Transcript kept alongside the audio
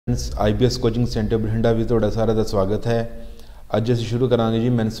IBS coaching centre Bathinda भी तुहाडा सारा दा स्वागत है। अज असीं शुरू करांगे जी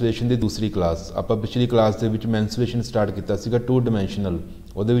मैंसुरेशन की दूसरी क्लास। आपां पिछली क्लास दे विच मैंसुरेशन स्टार्ट किया सीगा 2 डिमेंशनल,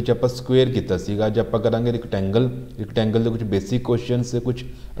 उहदे विच आपां स्क्वेयर किया सीगा। अज आपां करांगे रिकटैंगल दे कुछ बेसिक क्वेश्चनस ते कुछ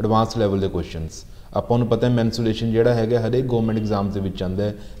एडवांस लैवल के क्वेश्चनस। आपां नूं पता है मैंसुरेशन जिहड़ा हैगा हरेक गवर्नमेंट एग्जाम दे विच आंदा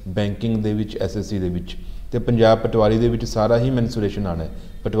है, बैंकिंग दे विच, SSC दे विच ते पंजाब पटवारी दे विच सारा ही मैंसुरेशन आना है।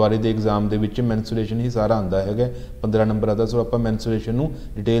 पटवारी के एग्जाम के मैंसुरेशन ही सारा आता है 15 नंबर आता। सो आप मैंसुरेशन नूं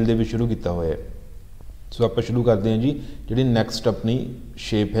डिटेल दे विच शुरू किया हुआ है। सो आप शुरू करते हैं जी। जी नैक्सट अपनी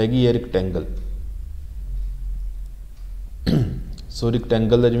शेप हैगी है रिकटैंगल। सो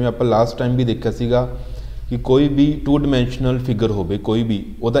रिकटैंगल का जिवें आप लास्ट टाइम भी देखा सीगा कि कोई भी 2 डिमेंशनल फिगर होवे, कोई भी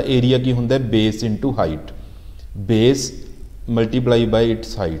उहदा एरिया की हुंदा है base into height. Base multiply by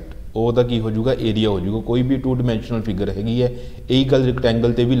it's height, ਉਹਦਾ ਕੀ ਹੋ ਜਾਊਗਾ ਏਰੀਆ ਹੋ ਜਾਊਗਾ। ਕੋਈ ਵੀ 2 ਡਿਮੈਂਸ਼ਨਲ ਫਿਗਰ ਹੈਗੀ ਹੈ, ਇਹੀ ਗੱਲ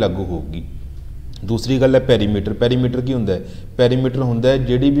ਰਿਕਟੈਂਗਲ ਤੇ ਵੀ ਲਾਗੂ ਹੋਊਗੀ। दूसरी गल है पैरीमीटर। पैरीमीटर की होंदा है? पैरीमीटर होंदा है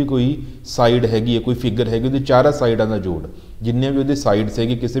जिहड़ी भी कोई साइड हैगी है, कोई फिगर हैगी, उहदी चारों साइडां दा जोड़, जिन्नियां भी उहदी साइड्स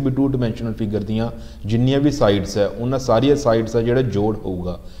हैगी किसी भी 2 डिमेंशनल फिगर दियां जिन्नियां भी साइड्स है उन्हां सारियां साइड्स का जिहड़ा जोड़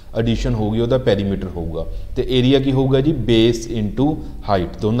होऊगा, एडिशन होगी, उहदा पैरीमीटर होऊगा। ते एरिया की होऊगा जी बेस इंटू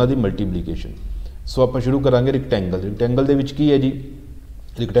हाइट, दोनों की मल्टीप्लीकेशन। सो आपां शुरू करांगे रिकटैंगल। रिकटैंगल दे विच की है जी,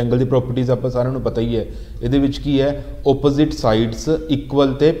 रिकटैंगल की प्रॉपर्टीज़ आप सारिਆਂ ਨੂੰ पता ही है। ये की है ओपोजिट साइड्स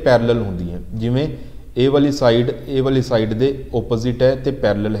इक्वल तो पैरल होंदियां, जिमें ए वाली साइड दे ओपोजिट है तो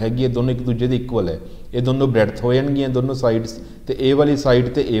पैरल हैगी है, दोनों एक दूजे के इक्वल है। ये दोनों ब्रैथ हो जाएगियां दोनों साइड्स, तो ए वाली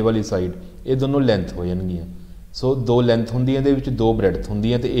साइड तो ए वाली साइड ये दोनों लेंथ हो जाएगियां। सो 2 लेंथ होंदियां, दे विच 2 ब्रैथ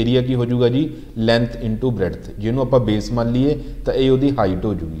होंदियां, तो एरिया की हो जाऊगा जी लेंथ इंटू ब्रैथ। जिन्होंने आप बेस मान लीए तो ये उसकी हाइट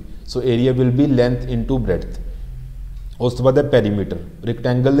हो जाऊगी। So area will be length into breadth. उस तो बाद है पैरीमीटर।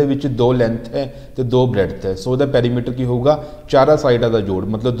 रिकटैंगल दे विच 2 लेंथ है तो 2 ब्रैथ है। सो दा पैरीमीटर की होगा चारों साइडों का जोड़,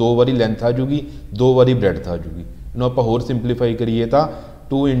 मतलब 2 बारी लेंथ आ जाऊगी, 2 बारी ब्रैथ आ जाऊगी। इन्हों आप होर सिंपलीफाई करिए तो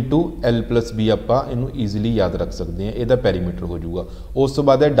 2 इंटू L प्लस B आप इनू ईजिली याद रख सकते हैं, यदा पैरीमीटर हो जाऊगा। उस तो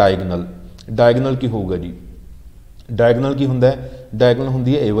बाद है डायगनल। डायगनल की होगा जी, डायगनल की होंदा है? डायगनल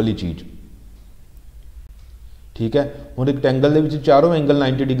होंदी है ये वाली चीज़, ठीक है। हुण रिकटैंगल दे विच चारों एंगल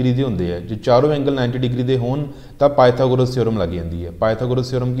 90 डिग्री के होंदे है। जो चारों एंगल 90 डिग्री के होण तां पाइथागोरस थ्योरम लग जाती है।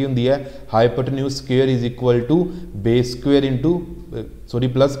 पाइथागोरस थ्योरम की होंदी है? Hypotenuse square is equal to base square into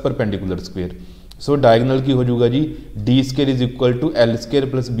plus perpendicular square. So diagonal की हो जाऊगा G D square is equal to L square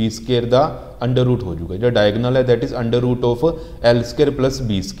plus B square का अंडर रूट हो जाऊगा। जो डायगनल है that is under root of L square plus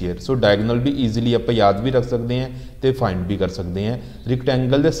B square. So diagonal भी easily आप याद भी रख सकते हैं तो फाइंड भी कर सकते हैं।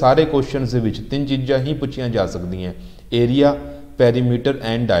 रिकटैंगल के सारे क्वेश्चन के 3 चीज़ां ही पूछिया जा सकती हैं, area, perimeter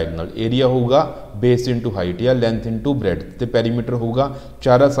and diagonal. Area होगा बेस इंटू हाइट या लेंथ इंटू ब्रैथ, तो पैरीमीटर होगा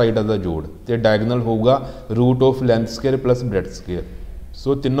चारों साइडों का जोड़, तो डायगनल होगा root of length square plus breadth square.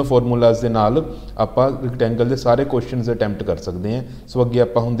 सो तीनों फॉर्मूलाज के नाल आपां रिकटैंगल के सारे क्वेश्चन अटैम्प्ट कर सकते हैं। सो अगे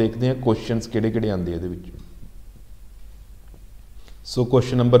आपां हुण देखते हैं क्वेश्चनस किहड़े-किहड़े आंदे इहदे विच। So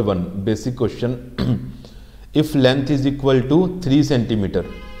question number 1 basic question, if length is equal to 3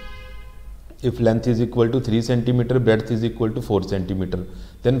 centimetre, if length is equal to 3 cm, breadth is equal to 4 cm,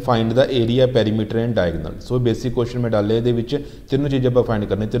 then find the area, perimeter and diagonal। So basic question में डाले ये तीनों चीज़ें आप find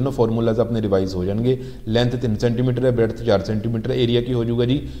करने, तीनों formulas अपने revise हो जाएंगे। लेंथ 3 सेंटीमीटर है, ब्रेडथ 4 सेंटीमीटर, एरिया की हो जाऊगा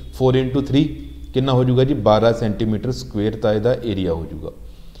जी 4 इंटू 3 कितना हो जाऊगा जी 12 सेंटीमीटर स्क्वेयर का यदा एरिया हो जाऊगा।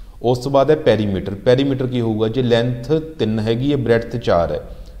 उस तो बाद है पैरीमीटर। पैरीमीटर की होगा जी लेंथ 3 हैगी है, ब्रेडथ 4 है।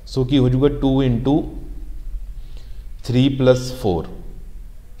 सो की हो जाऊगा 2 इंटू 3 प्लस 4,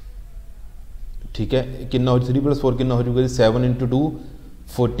 ठीक है। कितना हो 3 प्लस 4 कितना हो जाऊगा जी 7 इंटू 2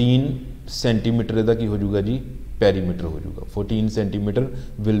 14 सेंटीमीटर इहदा की हो जाऊगा जी पैरीमीटर हो जाऊगा। 14 centimetre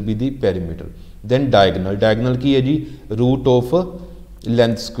will be the perimeter. Then diagonal. Diagonal की है जी रूट ऑफ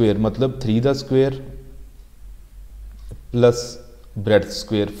लेंथ स्क्वेयर, मतलब 3 का स्क्वेयर प्लस ब्रेडथ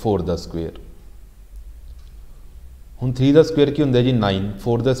स्क्वेयर 4 का स्क्वेयर। हुण 3 का स्क्वेयर की होंदा जी 9,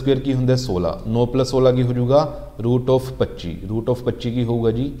 4 का स्क्वेयर की होंदा 16, 9 प्लस 16 की हो जाऊगा रूट ऑफ 25, रूट ऑफ 25 की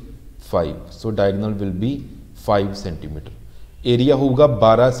होगा जी 5। सो diagonal will be 5 centimetre. Area होगा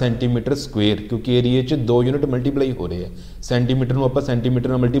 12 सेंटीमीटर स्क्वेयर, क्योंकि एरिए 2 यूनिट मल्टीप्लाई हो रहे हैं। सेंटीमीटर में आप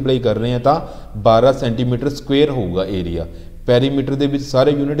सेंटीमीटर मल्टीप्लाई कर रहे हैं तो 12 सेंटीमीटर स्क्वेयर होगा एरिया। पैरीमीटर के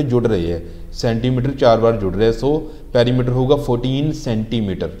सारे यूनिट जुड़ रहे हैं, सेंटीमीटर 4 बार जुड़ रहे हैं। सो पैरीमीटर होगा 14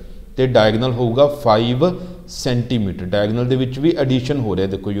 सेंटीमीटर तो डायगनल होगा 5 सेंटीमीटर। डायगनल के भी एडिशन हो रहा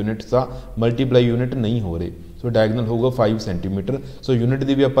है, देखो यूनिट्स का मल्टीप्लाई यूनिट नहीं हो रहे। सो डायगनल होगा 5 सेंटीमीटर। सो यूनिट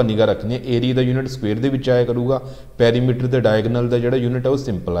की भी आप निगाह रखनी है, एरिया का यूनिट स्क्वेयर के आया करूँगा, पैरीमीटर तो डायगनल का जो यूनिट है वो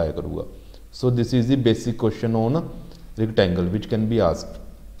सिंपल आया करूँगा। So this is the basic question on रिकटैंगल which can be asked.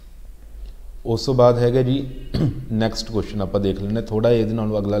 उस तो बाद है जी नैक्सट क्वेश्चन आप देख लें थोड़ा ये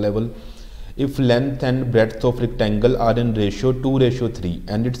अगला level. if length and breadth of rectangle are in ratio 2:3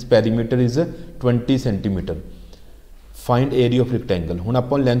 and its perimeter is 20 cm, find area of rectangle. हुण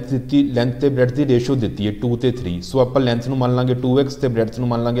आपां लेंथ दित्ती, लेंथ ते ब्रैथ की रेशो दित्ती है 2 ते 3, सो आपां लेंथ नूं मान लांगे 2x ते ब्रैथ नूं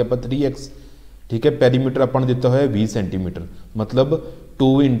मान लांगे आपां 3x। ठीक है, पैरीमीटर आपां नूं दित्ता होया 20 सेंटीमीटर, मतलब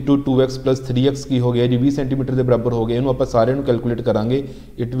 2 × 2x + 3x की हो गया जी 20 सेंटीमीटर के बराबर हो गया। इहनूं आपां सारे नूं कैलकुलेट करांगे,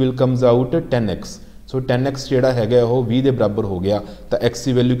 it will comes out 10x। So 10x जिहड़ा हैगा वो 20 के बराबर हो गया, तो x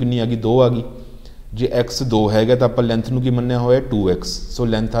की वैल्यू कितनी आ गई, 2 आ गई। जे x 2 है तो आप लेंथ नूं की मन्निया होया 2x, सो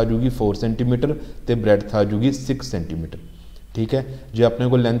लेंथ आ जूगी 4 सेंटीमीटर तो ब्रैथ आ जूगी 6 सेंटीमीटर। ठीक है, जो अपने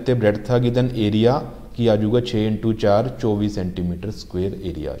को लेंथ ते ब्रैथ आ गई दैन एरिया की आ जाऊगा 6 × 4 24 सेंटीमीटर स्क्वेयर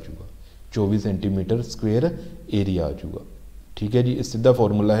एरिया आ जाऊगा, 24 सेंटीमीटर स्क्वेयर एरिया आ जाऊगा। ठीक है जी, इस सीधा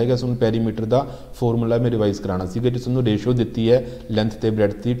फॉर्मूला है, सुन पैरीमीटर का फॉर्मूला मैं रिवाइज कराना सी, जो तुहानूं रेशो दी है लेंथ ते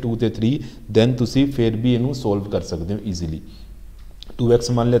ब्रैथ की 2 ते 3, दैन तुसीं फिर भी इनू सोल्व कर सकते हो ईजीली। 2x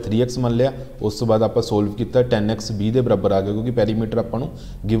मान लिया, 3x मान लिया, उस तो बाद आप सोल्व किया 10x 20 के बराबर आ गया, क्योंकि पैरीमीटर आपको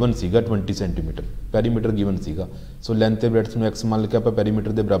गिवन सीगा 20 सेंटीमीटर, पैरीमीटर गिवन सीगा। सो लेंथ ते ब्रैथ में x मान के आप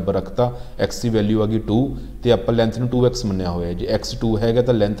पैरीमीटर के बराबर रखता, x की वैल्यू आ गई 2 तो आप लेंथ में 2x मन्निया होया जी, x 2 है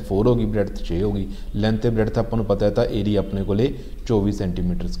तो लेंथ 4 होगी, ब्रैथ 6 होगी। लेंथ ते ब्रैथ आपको पता है, तो एरिया अपने को 24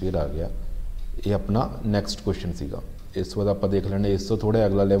 सेंटीमीटर स्क्वेयर आ गया। ये अपना नैक्सट क्वेश्चन सीगा। इस बाद आप देख लेंगे इस तो थोड़ा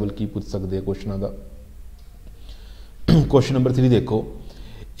अगला लैवल की पूछ सकते हैं क्वेश्चनों का। क्वेश्चन नंबर 3 देखो,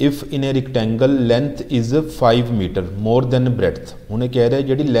 if in A rectangle length is 5 metre more than breadth. उन्हें कह रहा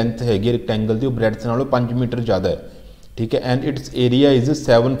है जी लेंथ हैगी रिक्टेंगल की ब्रैथ नालों 5 मीटर ज़्यादा है। ठीक है, and it's area is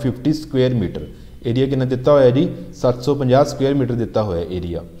 750 square metre. Area कितना दिता होया जी, 750 स्क्वेयर मीटर दिता होया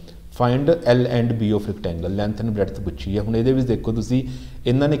area. Find L and B of rectangle, length and breadth पूछी है। हुण इहदे विच देखो तुसीं,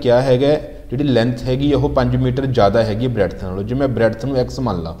 इन्हां ने क्या हैगा जी लेंथ हैगी वो 5 मीटर ज़्यादा हैगी ब्रैथ नालों। जे मैं ब्रैथ नूं x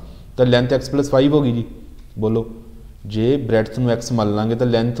मान ला तो लेंथ x + 5 होगी जी, बोलो जे ब्रैथ नूं x मान लांगे तो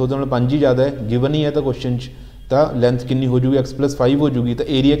लेंथ वो 5 ही ज़्यादा है, गिवन ही है तो क्वेश्चन तो लेंथ कितनी हो जूगी, x + 5 हो जूगी। तो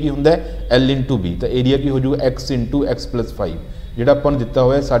एरिया की होंदा है L × B, तो एरिया की हो जूगा x × x + 5, जिहड़ा आपां नूं दिता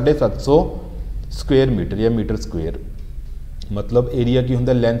होया 750 स्क्वेयर मीटर या मीटर स्क्वेयर। मतलब एरिया की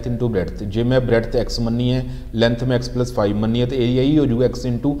होंदा लेंथ × ब्रैथ। जे मैं ब्रैथ x मन्नी है, लेंथ में x + 5 मन्नी है, तो एरिया ही हो जूगा x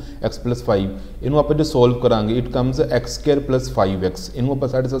 × x + 5। इनू आप जो सोल्व करांगे इट कम्स x² + 5x, इनू आप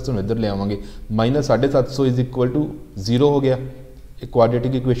 750 इधर ले आवांगे, -750 इज इक्वल टू 0 हो गया, एक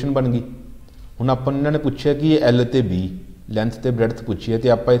क्वाड्रेटिक इक्वेशन बन गई। हुण आपां इन्हां ने पूछा कि L ते B लेंथ ते ब्रैथ पूछी है,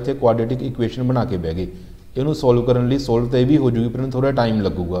 तो आप इत्थे क्वाड्रेटिक इक्वेशन बना के बह गए। इनू सोल्व करने लिए सोल्व तो यह भी हो जूगी, पर थोड़ा टाइम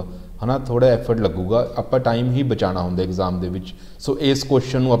लगूगा, है ना, थोड़ा एफर्ट लगूगा, आप टाइम ही बचाना होंगे एग्जाम के। सो इस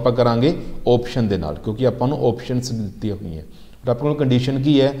क्वेश्चन आप करांगे ऑप्शन के नाल, क्योंकि आपको ऑप्शनस दी हुई हैं। पर आपको कंडीशन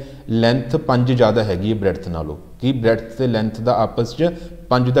की है, लेंथ 5 ज़्यादा हैगी ब्रैथ नालों, कि ब्रैथ से लेंथ का आपस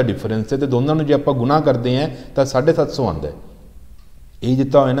 5 का डिफरेंस है, तो दोनों जो आप गुना करते हैं तो 750 आता है। ये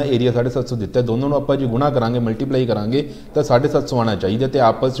दिता हुआ ना एरिया 750 दिता है, दोनों आप जो गुना करांगे मल्टीप्लाई करांगे तो 750 आना चाहिए। तो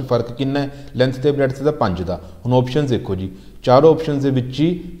आपस में फर्क कितना है, लेंथ ते ब्रैथ का 5 का। हुण ऑप्शन देखो जी, चारों ऑप्शन के विच ही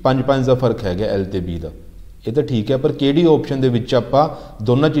 5-5 का फर्क है L ते B का, ये तो ठीक है, पर किहड़ी ऑप्शन के आप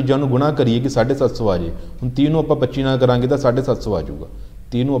दोनों चीज़ों को गुना करिए कि 750 आ जाए। हुण 3 आप 25 नाल करांगे तो 750 आ जाऊगा,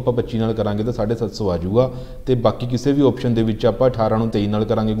 3 आप 25 नाल करांगे तो 750 आ जाऊगा। तो बाकी किसी भी ऑप्शन के आप 18 ਨੂੰ 23 नाल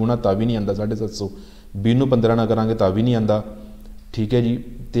करांगे गुना तो भी नहीं आता 750, B ਨੂੰ 15 नाल करांगे तो भी नहीं आता। ठीक है जी,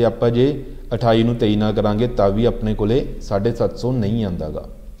 तो आप जे 28 ਨੂੰ 23 नाल करांगे तो भी अपने को 750 नहीं आता गा।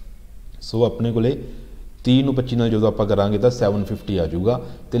 सो अपने को 30 ਨੂੰ 25 नाल जो आप करांगे तो 750 आ जाऊगा।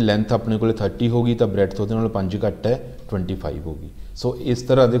 तो लेंथ अपने को 30 होगी, तो ब्रैथ वो 5 घट है 25 होगी। सो इस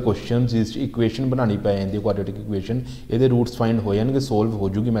तरह के क्वेश्चन जिस इक्वेशन बनानी पै जाती है, क्वाड्रेटिक इक्वेशन, ये रूट्स फाइंड हो जाएंगे, सोल्व हो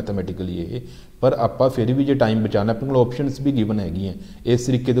जूगी मैथमेटिकली ये। पर आप फिर भी जो टाइम बचाना, अपने को ऑप्शनस भी गिवन है, इस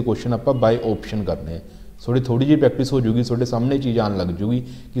तरीके के क्वेश्चन आप बाय ऑप्शन करने हैं। थोड़ी जी प्रैक्टिस हो जूगी, थोड़े सामने चीज़ आन लग जूगी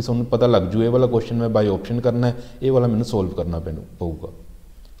कि तुहानूं पता लग जू ये वाला क्वेश्चन मैं बाय ऑप्शन करना है, ये वाला मैंने सोल्व करना पऊगा।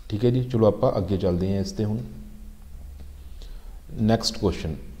 ठीक है जी, चलो आप अगे चलते हैं इस ते। हुण नैक्सट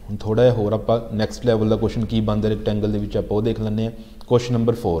क्वेश्चन, हुण थोड़ा जिहा होर आप नैक्सट लैवल का क्वेश्चन की बनता रेक्टेंगल के आप वो देख लैंदे हैं। Question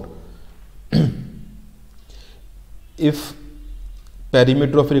number 4, if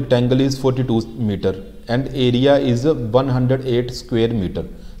perimeter of rectangle is 42 metre and area is 108 square metre,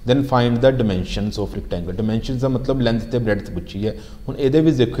 then find the डिमेंशनस of rectangle. Dimension का मतलब लेंथ ते ब्रैथ पूछी है। हुण इहदे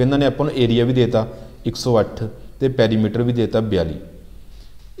विच देखो, इन्होंने आपां नूं एरिया भी देता 108 तो पैरीमीटर भी देता 42।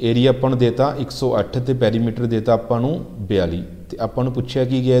 एरिया आपां नूं देता 108 तो पैरीमीटर देता आपां नूं 42, तो आपां नूं पुछया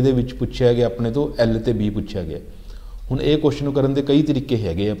की गया, इहदे विच पुछया गया अपने तो L ते B पुछया गया। हुण ये क्वेश्चन करन दे कई तरीके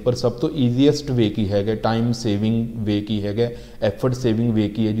हैगे, पर सब तो ईजीएस्ट वे की है, टाइम सेविंग वे की है, एफर्ट सेविंग वे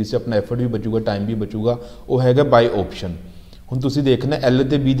की है, जिससे अपना एफर्ट भी बचूगा, टाइम भी बचूगा, वो है बाय ऑप्शन। ਹੁਣ ਤੁਸੀਂ ਦੇਖਣਾ L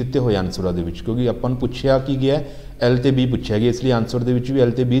ਤੇ B ਦਿੱਤੇ ਹੋਏ ਆਨਸਰਾਂ ਦੇ ਵਿੱਚ, ਕਿਉਂਕਿ ਆਪਾਂ ਨੂੰ ਪੁੱਛਿਆ ਕੀ ਗਿਆ L ਤੇ B ਪੁੱਛਿਆ ਗਿਆ, ਇਸ ਲਈ ਆਨਸਰ ਦੇ ਵਿੱਚ ਵੀ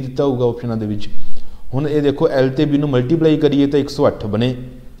L ਤੇ B ਦਿੱਤਾ ਹੋਊਗਾ ਆਪਸ਼ਨਾਂ ਦੇ ਵਿੱਚ। ਹੁਣ ਇਹ ਦੇਖੋ L ਤੇ B ਨੂੰ ਮਲਟੀਪਲਾਈ ਕਰੀਏ ਤਾਂ 108 ਬਣੇ,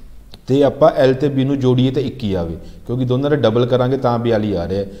 ਤੇ ਆਪਾਂ L ਤੇ B ਨੂੰ ਜੋੜੀਏ ਤਾਂ 21 ਆਵੇ, ਕਿਉਂਕਿ ਦੋਨਾਂ ਦਾ ਡਬਲ ਕਰਾਂਗੇ ਤਾਂ 42 ਆ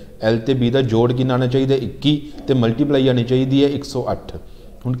ਰਿਹਾ। L ਤੇ B ਦਾ ਜੋੜ ਕਿੰਨਾ ਆਉਣਾ ਚਾਹੀਦਾ 21, ਤੇ ਮਲਟੀਪਲਾਈ ਆਉਣੀ ਚਾਹੀਦੀ ਹੈ 108।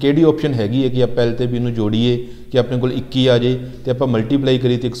 ਹੁਣ ਕਿਹੜੀ ਆਪਸ਼ਨ ਹੈਗੀ ਹੈ ਕਿ ਆਪਾਂ L ਤੇ B ਨੂੰ ਜੋੜੀਏ ਕਿ ਆਪਣੇ ਕੋਲ 21 ਆ ਜਾਏ, ਤੇ ਆਪਾਂ ਮਲਟੀਪਲਾਈ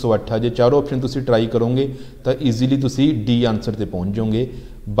ਕਰੀਏ ਤਾਂ 108 ਆ ਜਾਏ। ਚਾਰੋਂ ਆਪਸ਼ਨ ਤੁਸੀਂ ਟਰਾਈ ਕਰੋਗੇ ਤਾਂ ਈਜ਼ੀਲੀ ਤੁਸੀਂ D ਆਨਸਰ ਤੇ ਪਹੁੰਚ ਜਾਓਗੇ।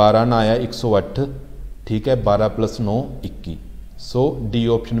 12 ਨਾ ਆਇਆ 108, ਠੀਕ ਹੈ, 12 + 9 21। ਸੋ D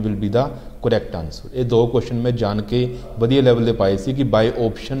option will be the correct answer. ਇਹ ਦੋ ਕੁਐਸਚਨ ਮੈਂ ਜਾਣ ਕੇ ਵਧੀਆ ਲੈਵਲ ਦੇ ਪਾਏ ਸੀ ਕਿ ਬਾਈ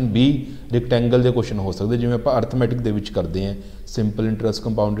ਆਪਸ਼ਨ B ਰੈਕਟੈਂਗਲ ਦੇ ਕੁਐਸਚਨ ਹੋ ਸਕਦੇ, ਜਿਵੇਂ ਆਪਾਂ ਅਰਥਮੈਟਿਕ ਦੇ ਵਿੱਚ ਕਰਦੇ ਹਾਂ, simple interest,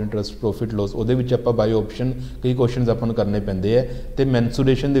 compound interest, profit loss, ਉਹਦੇ ਵਿੱਚ ਆਪਾਂ ਬਾਈ ਆਪਸ਼ਨ ਕਈ ਕੁਐਸਚਨਸ ਆਪਾਂ ਨੂੰ ਕਰਨੇ ਪੈਂਦੇ ਆ, ਤੇ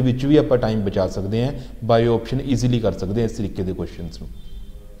ਮੈਂਸੂਰੇਸ਼ਨ ਦੇ ਵਿੱਚ ਵੀ ਆਪਾਂ ਟਾਈਮ ਬਚਾ ਸਕਦੇ ਹਾਂ, ਬਾਈ ਆਪਸ਼ਨ ਈਜ਼ੀਲੀ ਕਰ ਸਕਦੇ ਹਾਂ ਇਸ ਤਰੀਕੇ ਦੇ ਕੁਐਸਚਨਸ ਨੂੰ।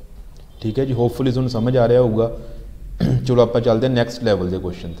 ਠੀਕ ਹੈ ਜੀ, ਹੋਪਫੁਲੀ ਤੁਹਾਨੂੰ ਸਮਝ ਆ ਰਿਹਾ ਹੋਊਗਾ। ਚਲੋ ਆਪਾਂ ਚੱਲਦੇ ਹਾਂ ਨੈਕਸਟ ਲੈਵਲ ਦੇ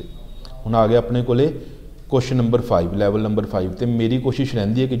ਕੁਐਸਚਨ ਤੇ। ਹੁਣ ਆ ਗਿਆ ਆਪਣੇ ਕੋਲੇ क्वेश्चन नंबर 5, लैवल नंबर 5। तो मेरी कोशिश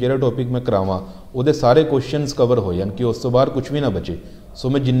रही है कि जो टॉपिक मैं करावां वो सारे क्वेश्चनस कवर हो जाए कि उस तो बाद कुछ भी ना बचे। सो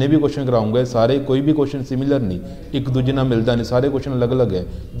मैं जिन्ने भी क्वेश्चन कराऊंगा सारे, कोई भी क्वेश्चन सिमिलर नहीं, एक दूजे नाल मिलता नहीं, सारे क्वेश्चन अलग अलग है।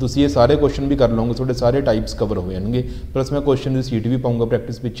 तुसीं ये सारे क्वेश्चन भी कर लोगे, थोड़े सारे टाइप्स कवर हो जाएंगे। प्लस मैं क्वेश्चन की सीट भी पाऊँगा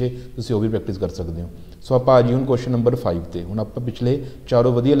प्रैक्टिस पिछे, तुसीं वो भी प्रैक्टिस कर सकते हो। सो आप आ जी हुण क्वेश्चन नंबर 5 ते। हुण आपां पिछले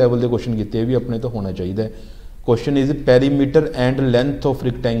चारों वधिया लैवल के क्वेश्चन कीते, भी अपने तो होना चाहिए। Question is perimeter and length of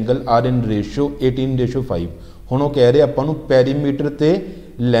rectangle are in ratio 18:5। ਹੁਣ ਉਹ ਕਹਿ ਰਹੇ ਆਪਾਂ ਨੂੰ ਪੈਰੀਮੀਟਰ ਤੇ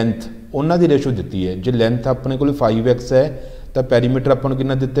ਲੈਂਥ ਉਹਨਾਂ ਦੀ ਰੇਸ਼ੋ ਦਿੱਤੀ ਹੈ। ਜੇ ਲੈਂਥ ਆਪਣੇ ਕੋਲ 5x ਹੈ ਤਾਂ ਪੈਰੀਮੀਟਰ ਆਪਾਂ ਨੂੰ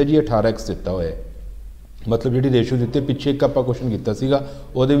ਕਿੰਨਾ ਦਿੱਤਾ ਜੀ 18x ਦਿੱਤਾ ਹੋਇਆ ਹੈ। ਮਤਲਬ ਜਿਹੜੀ ਰੇਸ਼ੋ ਦਿੱਤੀ, ਪਿੱਛੇ ਇੱਕ ਆਪਾਂ ਕੁਐਸਚਨ ਕੀਤਾ ਸੀਗਾ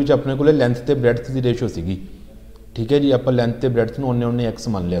ਉਹਦੇ ਵਿੱਚ ਆਪਣੇ ਕੋਲ ਲੈਂਥ ਤੇ ਬ੍ਰੈਡਥ ਦੀ ਰੇਸ਼ੋ ਸੀਗੀ। ਠੀਕ ਹੈ ਜੀ, ਆਪਾਂ ਲੈਂਥ ਤੇ ਬ੍ਰੈਡਥ ਨੂੰ ਉਹਨੇ x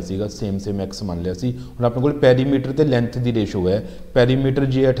ਮੰਨ ਲਿਆ ਸੀਗਾ, ਸੇਮ x ਮੰਨ ਲਿਆ ਸੀ। ਹੁਣ ਆਪਣੇ ਕੋਲ ਪੈਰੀਮੀਟਰ ਤੇ ਲੈਂਥ ਦੀ ਰੇਸ਼ੋ ਹੈ। ਪੈਰੀਮੀਟਰ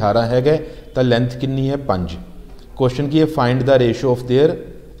ਜੇ 18 ਹੈਗਾ ਤਾਂ ਲੈਂਥ ਕਿੰਨੀ ਹੈ 5। ਕੁਐਸਚਨ ਕੀ ਹੈ, find the ratio of their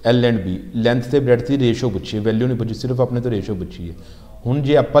L and B। Length ਤੇ ਬ੍ਰੈਡਥ ਦੀ ਰੇਸ਼ੋ ਪੁੱਛੀ ਹੈ, ਵੈਲਿਊ ਨਹੀਂ ਪੁੱਛੀ, ਸਿਰਫ ਆਪਣੇ ਤੋਂ ਰੇਸ਼ੋ ਪੁੱਛੀ ਹੈ। ਹੁਣ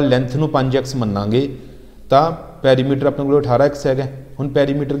ਜੇ ਆਪਾਂ ਲੈਂਥ ਨੂੰ 5x ਮੰਨਾਂਗੇ ਤਾਂ ਪੈਰੀਮੀਟਰ ਆਪਣੇ ਕੋਲ 18x ਹੈਗਾ। ਹੁਣ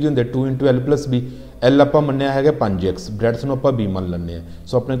ਪੈਰੀਮੀਟਰ ਕੀ ਹੁੰਦਾ 2 × L + B। L ਆਪਾਂ ਮੰਨਿਆ ਹੈਗਾ 5x, ਬ੍ਰੈਡਥ ਨੂੰ ਆਪਾਂ B ਮੰਨ ਲੈਂਦੇ ਹਾਂ।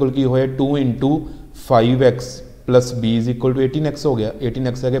 ਸੋ ਆਪਣੇ ਕੋਲ ਕੀ ਹੋਇਆ 2 × 5x + B = 18x ਹੋ ਗਿਆ।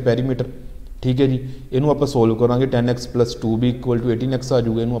 18x ਹੈਗਾ ਪੈਰੀਮੀਟਰ। ਠੀਕ ਹੈ ਜੀ, ਇਹਨੂੰ ਆਪਾਂ ਸੋਲਵ ਕਰਾਂਗੇ, 10x + 2B = 18x ਆ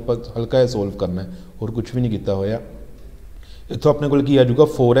ਜਾਊਗਾ। ਇਹਨੂੰ ਆਪਾਂ ਹਲਕਾ ਜਿਹਾ ਸੋਲਵ ਕਰਨਾ ਹੈ, ਹੋਰ ਕੁਝ ਵੀ ਨਹੀਂ ਕੀਤਾ ਹੋਇਆ। ਇੱਥੋਂ ਆਪਣੇ ਕੋਲ ਕੀ ਆ ਜਾਊਗਾ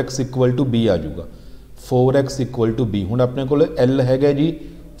 4x = B ਆ ਜਾਊਗਾ। 4x = B। ਹੁਣ ਆਪਣੇ ਕੋਲ L ਹੈਗਾ ਜੀ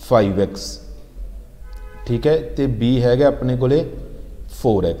 5x, ਠੀਕ ਹੈ, ਤੇ B ਹੈਗਾ ਆਪਣੇ ਕੋਲੇ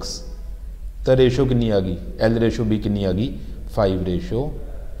 4x। ਤਾਂ ਰੇਸ਼ੋ ਕਿੰਨੀ ਆ ਗਈ, L ਰੇਸ਼ੋ B ਕਿੰਨੀ ਆ ਗਈ 5:4।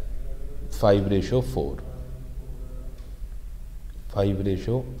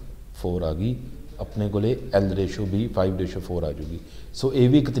 5:4 ਆ ਗਈ ਆਪਣੇ ਕੋਲੇ। L ਰੇਸ਼ੋ B 5:4 ਆ ਜੂਗੀ। ਸੋ ਇਹ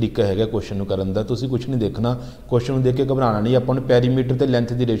ਵੀ ਇੱਕ ਤਰੀਕਾ ਹੈਗਾ ਕੁਐਸਚਨ ਨੂੰ ਕਰਨ ਦਾ। ਤੁਸੀਂ ਕੁਝ ਨਹੀਂ ਦੇਖਣਾ, ਕੁਐਸਚਨ ਨੂੰ ਦੇਖ ਕੇ ਘਬਰਾਉਣਾ ਨਹੀਂ। ਆਪਾਂ ਨੂੰ ਪੈਰੀਮੀਟਰ ਤੇ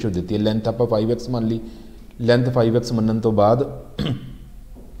ਲੈਂਥ ਦੀ ਰੇਸ਼ੋ ਦਿੱਤੀ ਹੈ, ਲੈਂਥ ਆਪਾਂ 5x ਮੰਨ ਲਈ। ਲੈਂਥ 5x ਮੰਨਣ ਤੋਂ ਬਾਅਦ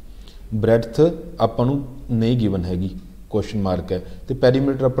ਬ੍ਰੈਡਥ ਆਪਾਂ ਨੂੰ ਨਹੀਂ ਗਿਵਨ ਹੈਗੀ, ਕੁਐਸਚਨ ਮਾਰਕ ਹੈ, ਤੇ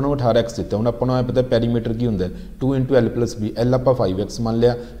ਪੈਰੀਮੀਟਰ ਆਪਾਂ ਨੂੰ 18x ਦਿੱਤਾ। ਹੁਣ ਆਪਾਂ ਨੂੰ ਐ ਪਤਾ ਪੈਰੀਮੀਟਰ ਕੀ ਹੁੰਦਾ 2 × L + B। L ਆਪਾਂ 5x ਮੰਨ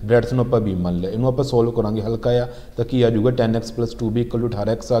ਲਿਆ, ਬ੍ਰੈਡਥ ਨੂੰ ਆਪਾਂ B ਮੰਨ ਲਿਆ। ਇਹਨੂੰ ਆਪਾਂ ਸੋਲਵ ਕਰਾਂਗੇ ਹਲਕਾ ਆ, ਤਾਂ ਕੀ ਆ ਜਾਊਗਾ 10x + 2B =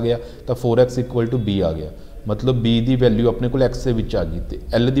 18x ਆ ਗਿਆ, ਤਾਂ 4x = B ਆ ਗਿਆ। ਮਤਲਬ B ਦੀ ਵੈਲਿਊ ਆਪਣੇ ਕੋਲ x ਦੇ ਵਿੱਚ ਆ ਗਈ, ਤੇ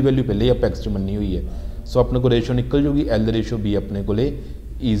L ਦੀ ਵੈਲਿਊ ਪਹਿਲੇ ਹੀ ਆਪਾਂ x 'ਚ ਮੰਨੀ ਹੋਈ ਹੈ। ਸੋ ਆਪਣੇ ਕੋਲ ਰੇਸ਼ੋ ਨਿਕਲ ਜੂਗੀ, L ਰੇਸ਼ੋ B ਆਪਣੇ ਕੋਲੇ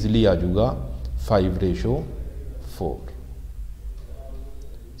ਈਜ਼ੀਲੀ ਆ ਜਾਊਗਾ 5:4।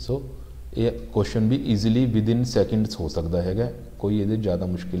 ਸੋ ਇਹ ਕੁਐਸਚਨ ਵੀ ਈਜ਼ੀਲੀ ਵਿਦਿਨ ਸੈਕਿੰਡਸ ਹੋ ਸਕਦਾ ਹੈਗਾ, ਕੋਈ ਇਹਦੇ ਜ਼ਿਆਦਾ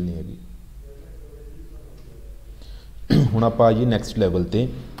ਮੁਸ਼ਕਿਲ ਨਹੀਂ ਹੈਗੀ। ਹੁਣ ਆਪਾਂ ਆਈਏ ਨੈਕਸਟ ਲੈਵਲ ਤੇ,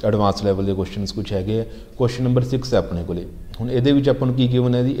 ਐਡਵਾਂਸ ਲੈਵਲ ਦੇ ਕੁਐਸਚਨਸ ਕੁਝ ਹੈਗੇ ਆ। ਕੁਐਸਚਨ ਨੰਬਰ 6 ਹੈ ਆਪਣੇ ਕੋਲੇ। ਹੁਣ ਇਹਦੇ ਵਿੱਚ ਆਪਾਂ ਨੂੰ ਕੀ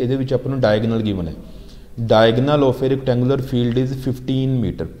ਗਿਵਨ ਹੈ ਜੀ, ਇਹਦੇ ਵਿੱਚ ਆਪਾਂ ਨੂੰ ਡਾਇਗਨਲ ਗਿਵਨ ਹੈ। Diagonal of A rectangular field is 15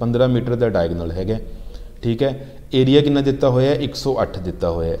 metre, 15 metre का डायगनल है। ठीक है, एरिया कितना दिता होया 108 दिता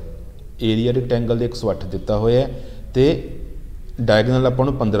होया, एरिया रेक्टेंगल 108 दिता होया, तो डायगनल आपां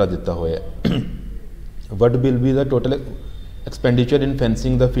नूं 15 दिता होया। What will be the total expenditure in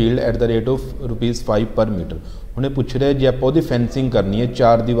fencing the field at the rate of ₹5 पर मीटर। हुणे पुछ रहे जे आपां उहदी फेंसिंग करनी है,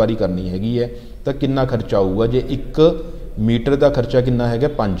 4 दीवारी करनी हैगी है, तो कितना खर्चा आऊगा। जे 1 मीटर का खर्चा कितना है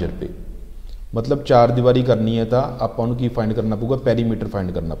 5 रुपये, मतलब 4 दीवारी करनी है तो आपां नूं की फाइंड करना पऊगा, पैरीमीटर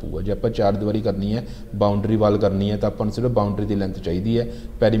फाइंड करना पऊगा। जे आपां 4 दीवारी करनी है, बाउंड्री वाल करनी है, तो आपां नूं सिर्फ बाउंड्री की लेंथ चाहिए है,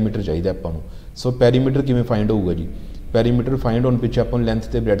 पैरीमीटर चाहिए आपां नूं। सो पैरीमीटर किवें फाइंड होऊगा जी, पैरीमीटर फाइंड होने पिछे आपां नूं लेंथ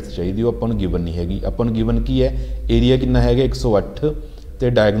ते ब्रैडथ चाहिए, वो आपां नूं गिवन नहीं हैगी। आपां नूं गिवन की है एरिया कितना है 108 तो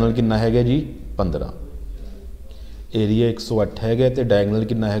डायगनल कितना है जी 15। एरिया 108 है तो डायगनल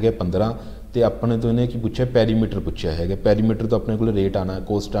कितना है 15, तो अपने तो इन्हें की पूछा पैरीमीटर पूछा है। पैरीमीटर तो अपने को रेट आना है,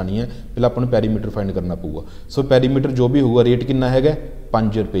 कोस्ट आनी है, पहले अपन पैरीमीटर फाइंड करना पऊगा। सो पैरीमीटर जो भी होगा रेट कितना है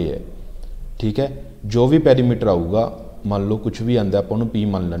 5 रुपये है। ठीक है, जो भी पैरीमीटर आऊगा मान लो कुछ भी आंदा आप पी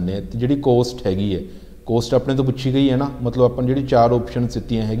मान लैंने तो जी कोस्ट हैगी है कोस्ट अपने तो पूछी गई है ना मतलब अपन जी 4 ऑप्शन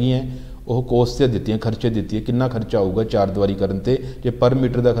दित्तियां हैगियां वो कोस्ट से दित्तियां खर्चे दित्ती है कितना खर्चा आऊगा 4 दीवारी करन ते जे पर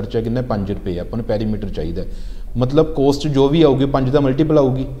मीटर का खर्चा कितना 5 रुपये अपन पैरीमीटर चाहिए मतलब कोस्ट जो भी आऊगी 5 का मल्टीपल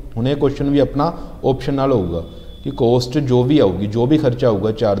आऊगी हुण ये क्वेश्चन भी अपना ऑप्शन नाल होऊगा कि कोस्ट जो भी आऊगी जो भी खर्चा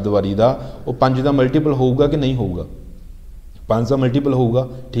आऊगा 4 दीवारी का वो 5 का मल्टीपल होऊगा कि नहीं होऊगा 5 का मल्टीपल होऊगा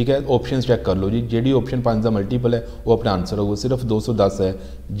ठीक है ऑप्शन चैक कर लो जी जी ऑप्शन 5 का मल्टीपल है वो अपना आंसर होगा सिर्फ 210 है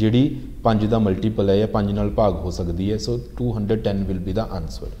जी 5 का मल्टीपल है या 5 नाल भाग हो सकती है सो 210 विल बी द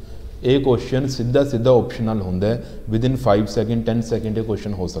आंसर ये क्वेश्चन सीधा सीधा ऑप्शनल होंदा है विदिन 5 सैकेंड 10 सैकेंड ये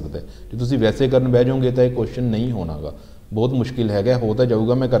क्वेश्चन हो सकता है जो तुसीं वैसे करन बह जाओगे तो ये क्वेश्चन नहीं होनागा बहुत मुश्किल है होता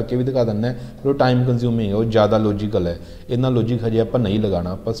जाऊगा मैं करके भी दिखा दिना पर वो टाइम कंज्यूमिंग है वो ज़्यादा लॉजिकल है इन्ना लॉजिक हजे आप नहीं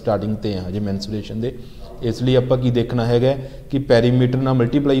लगाना आप स्टार्टिंग ते हैं हजे मैंसुरेशन दे इसलिए आप की देखना है कि पैरीमीटर ना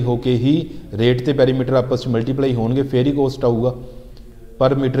मल्टीप्लाई होके ही रेट तो पैरीमीटर आपस में मल्टीप्लाई होंगे फिर ही कोस्ट आऊगा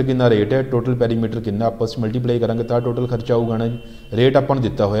पर मीटर कितना रेट है टोटल पैरीमीटर कितना आपस में मल्टीप्लाई करांगे तो टोटल खर्चा आऊगा ना जी रेट अपन ने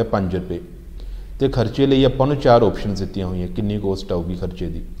दिता होया 5 रुपये तो खर्चे लिए अपन 4 ऑप्शन दित्तियां हुई कितनी कोस्ट आऊगी खर्चे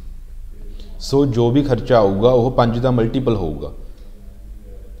की सो जो भी खर्चा आऊगा वह 5 का मल्टीपल होगा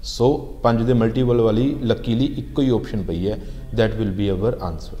सो 5 के मल्टीपल वाली लकीली एक ही ऑप्शन पई है that will be our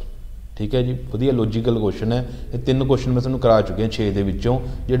answer ठीक है जी वधिया लॉजिकल क्वेश्चन है ये 3 क्वेश्चन मैं तुहानूं करा चुके हैं 6 के विचों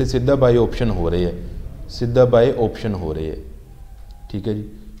जिहड़े सीधा बाय ऑप्शन हो रहे हैं सीधा बाय ऑप्शन हो रहे हैं ठीक है जी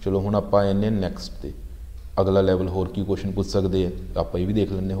चलो हुण आपां आने नैक्सट ते अगला लैवल होर की क्वेश्चन पूछ सकते हैं आप ये भी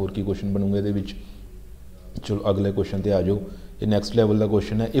देख लैंदे होर की क्वेश्चन बनूंगे ये विच चलो अगले क्वेश्चन ते आ जाओ ये नैक्सट लैवल का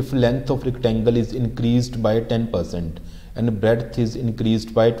क्वेश्चन है if length of rectangle is increased bye 10% and ब्रैड्थ is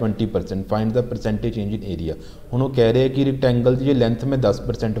increased bye 20% find the percentage change in area हुण वो कह रहे हैं कि रेक्टेंगल की जो लेंथ मैं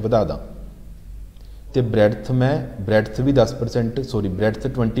 10% वधा दा तो ब्रैड्थ भी 10% सॉरी ब्रैड्थ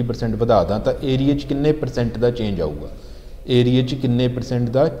 20% वधा दा तो एरिए किन्ने परसेंट का चेंज आऊगा एरिए किन्ने परसेंट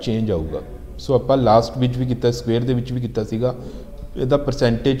का चेंज आऊगा सो आप लास्ट विच भी किया स्क्वेयर के भी किया सीगा इहदा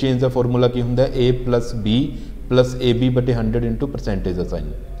परसेंटेज चेंज का फॉर्मूला की हुंदा है ए plus B plus A B बटे 100 इंटू परसेंटेज का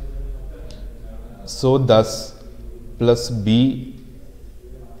sign so 10 plus B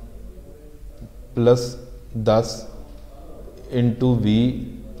plus 10 into we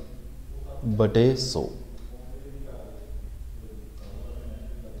बटे 100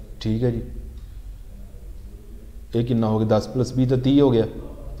 ठीक है जी ये कितना हो गया 10 प्लस बी तो 30 हो गया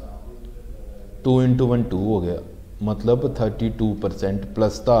 2 इंटू 1 2 हो गया मतलब 32%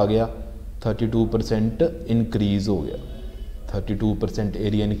 प्लस तो आ गया 32% इनक्रीज़ हो गया 32%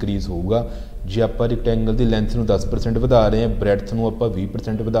 एरिया इनक्रीज़ होगा जे आप रेक्टेंगल की लेंथ में 10% बढ़ा रहे हैं ब्रैड्थ में आप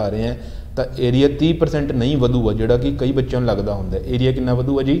 20% बढ़ा रहे हैं तो एरिया 30% नहीं वधूगा जोड़ा कि कई बच्चों लगता होंगे एरिया कितना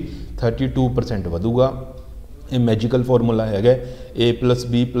वधूगा जी 32% वधूगा ये मैजिकल फॉर्मूला है ए प्लस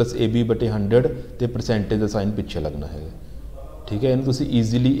बी बटे 100 तो परसेंटेज का साइन पिछे लगना है ठीक है इन्हें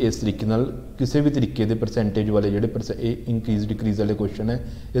ईजीली इस तरीके किसी भी तरीके के परसेंटेज वाले जोड़े इंक्रीज डिक्रीज वाले क्वेश्चन है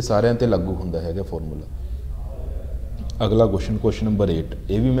ये सारे ते लागू होंदा है फॉर्मूला अगला क्वेश्चन नंबर 8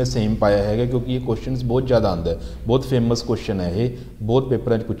 ये भी मैं सेम पाया है क्योंकि ये क्वेश्चन बहुत ज़्यादा आता है बहुत फेमस क्वेश्चन है ये बहुत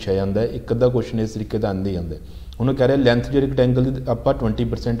पेपर पूछा जाता है एक अद्धा क्वेश्चन इस तरीके का आते ही आता है उन्होंने कह रहे लेंथ जो रेक्टेंगल आप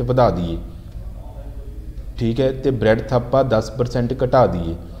 20% बढ़ा दिए ठीक है तो ब्रैड्थ आप 10% घटा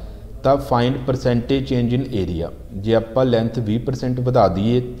दिए तो find percentage change in area जे आप लेंथ 20% बढ़ा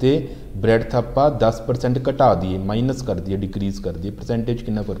दिए तो ब्रैड्थ आप 10% घटा दिए माइनस कर दिए डिक्रीज कर दिए परसेंटेज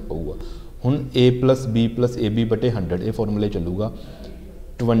कितना फर्क पऊगा हुण ए प्लस ए बी बटे 100 ये फॉर्मूले चलूगा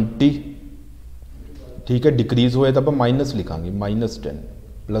 20 ठीक है डिक्रीज होया तो आप माइनस लिखांगे -10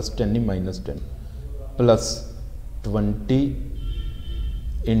 +10 नहीं -10 प्लस 20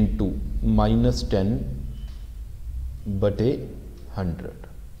 इंटू -10 बटे 100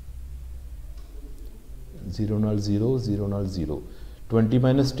 0 नाल 0 0 नाल 0 20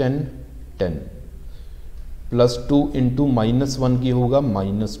 -10 10 +2 इंटू -1 की होगा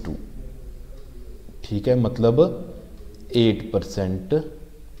 -2 ठीक है मतलब 8%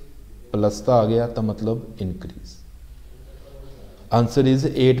 प्लस तो आ गया तो मतलब इनक्रीज आंसर इज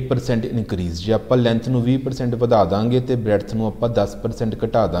 8% इनक्रीज जे आप लेंथ में 20% बढ़ा देंगे तो ब्रैड्थ में आप 10%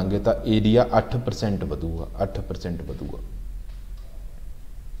 घटा देंगे तो एरिया 8% वधूगा 8% वधूगा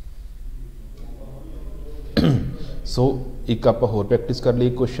सो एक आप होर प्रैक्टिस कर ली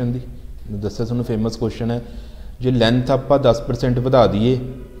क्वेश्चन की दसा थोड़ा फेमस क्वेश्चन है जो लेंथ आप 10% बढ़ा दिए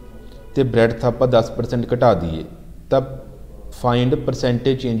तो ब्रैड्थ आप 10% घटा दिए तब find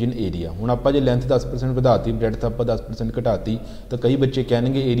percentage change in area हुण आप जो लेंथ 10% बढ़ाती ब्रैड्थ आप 10% घटाती तो कई बच्चे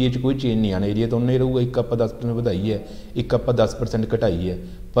कहेंगे एरिया कोई चेंज नहीं आना एरिया तो उन्ना ही रहूगा एक आप 10% बढ़ाई है एक आप 10% घटाई है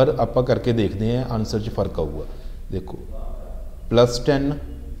पर आप करके देखते हैं आंसर च फर्क आऊगा देखो +10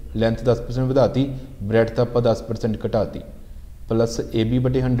 लेंथ 10% वधाती, ब्रैथ आप 10% घटाती। प्लस ए बी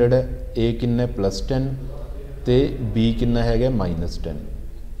बटे 100 है, ए किन्ना +10 तो बी किन्ना है -10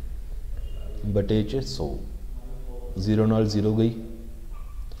 बटे 100, 0 नाल 0 गई,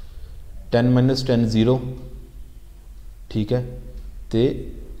 10 - 10 0, ठीक है। तो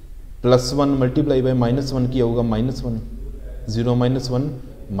 +1 मल्टीप्लाई बाय -1 की आऊगा -1, 0 - 1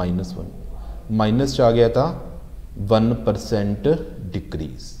 -1, माइनस च आ गया था 1%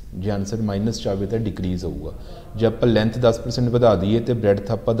 डिक्रीज। जो आंसर माइनस च आए तो डिक्रीज होगा। जो आप लेंथ 10% बढ़ा दीए तो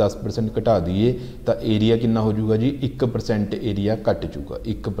ब्रैथ आप 10% घटा दीए तो एरिया कितना हो जाऊगा जी, 1% एरिया घट जूगा,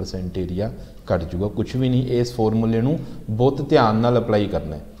 1% एरिया घट जूगा। कुछ भी नहीं, इस फॉर्मूले नूं बहुत ध्यान नाल अप्लाई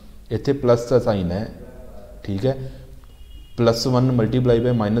करना है। इत्थे प्लस का साइन है, ठीक है। +1 मल्टीप्लाई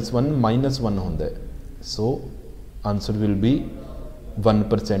बाय -1 होंदा है, so answer will be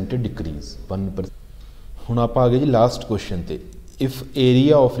 1% decrease, 1%। हुण आप आ गए जी लास्ट क्वेश्चन ते। If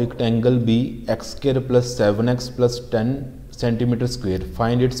area of rectangle B x² + 7x + 10 cm²,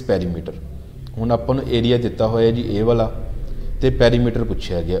 find its perimeter. हुण आपां नूं एरिया दिता होया जी ए वाला ते पैरीमीटर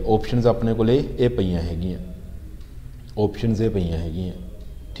पुछया गया। ऑप्शनस अपने कोले ये पईयां हैगियां, ऑप्शनस ये पईयां हैगियां,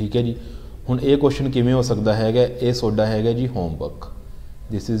 ठीक है जी। हुण ये क्वेश्चन किवें हो सकदा हैगा, ये सोडा हैगा जी homework,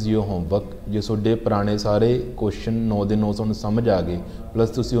 this is your homework. जो सोडे पुराने सारे क्वेश्चन 9 ਦੇ 9 तुहानूं समझ आ गए,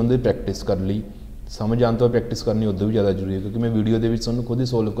 प्लस तुसीं उहदी प्रैक्टिस कर ली। समझ आने तो प्रैक्टिस करनी उदों भी ज़्यादा जरूरी है, क्योंकि मैं वीडियो के तुहानूं खुद ही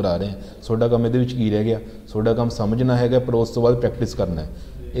सोल्व करा रहा। सोडा काम ये की रह गया, सोडा काम समझना है, पर उस तो बाद प्रैक्टिस करना है।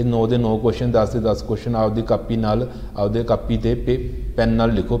 ये 9 ਦੇ 9 क्वेश्चन, 10 ਦੇ 10 क्वेश्चन आपदी कापी नाल, आपदे कापी ते पैन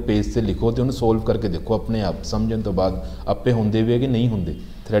नाल लिखो, पेज से लिखो तो उन्हें सोल्व करके देखो अपने आप। समझने तो बाद आपे होंदे भी है कि नहीं होंदे।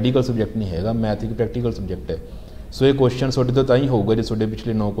 थ्रैडिकल सबजैक्ट नहीं हैगा, मैथ एक प्रैक्टिकल सबजैक्ट है। सो ये क्वेश्चन तुहाडे तो तां ही होगा जो तुहाडे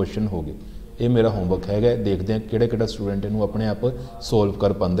पिछले 9 क्वेश्चन हो गए। ये मेरा होमवर्क है, देखते हैं किहड़ा स्टूडेंट इनू अपने आप सोल्व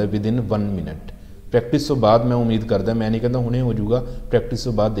कर पाता है विदिन 1 मिनट। प्रैक्टिस तो बाद मैं उम्मीद करदा, मैं नहीं कहता हुणे हो जाऊगा, प्रैक्टिस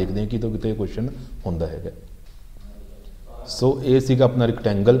तो बाद देखते हैं कि तो कितने क्वेश्चन होंदा है। सो ये सीगा अपना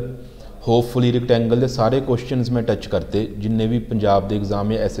रेक्टेंगल। होपफुली रेक्टेंगल के सारे क्वेश्चनस मैं टच करते, जिन्ने भी पंजाब के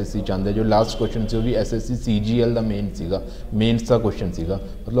एग्जाम या SSC चाहते। जो लास्ट क्वेश्चन से वो भी SSC CGL का मेन सीगा, मेन्स का क्वेश्चन सीगा,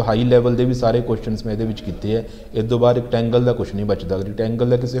 मतलब हाई लैवल के भी सारे क्वेश्चनस मैं ये किए है। इस तो बाद रेक्टेंगल का कुछ नहीं बचता। रेक्टेंगल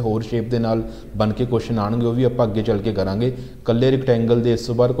का किसी होर शेप के नाल बन के क्वेश्चन आएंगे, वो भी आप अगे चल के करांगे। कल्ले रेक्टेंगल के इस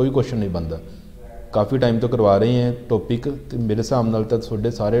तो बाद कोई क्वेश्चन नहीं बनता। काफ़ी टाइम तो करवा रहे हैं टॉपिक, तो मेरे हिसाब नाल तो तुहाडे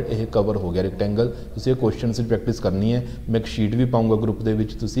सारे ये कवर हो गया रेक्टेंगल। तुसीं क्वेश्चन की प्रैक्टिस करनी है। मैं एक शीट भी पाऊँगा ग्रुप के,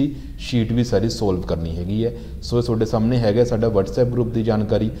 तुसीं शीट भी सारी सोल्व करनी हैगी है। सो तुहाडे सामने है साडा WhatsApp ग्रुप की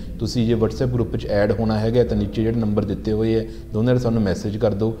जानकारी। तुसीं जे WhatsApp ग्रुप ऐड होना है तो नीचे जो नंबर दिते हुए है दोनों सानूं मैसेज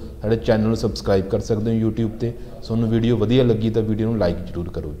कर दो। साडे चैनल को सबसक्राइब कर सकते हो यूट्यूब पर। तुहानूं वीडियो वधिया लगी तो वीडियो को लाइक जरूर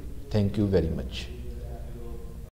करो। Thank you very much.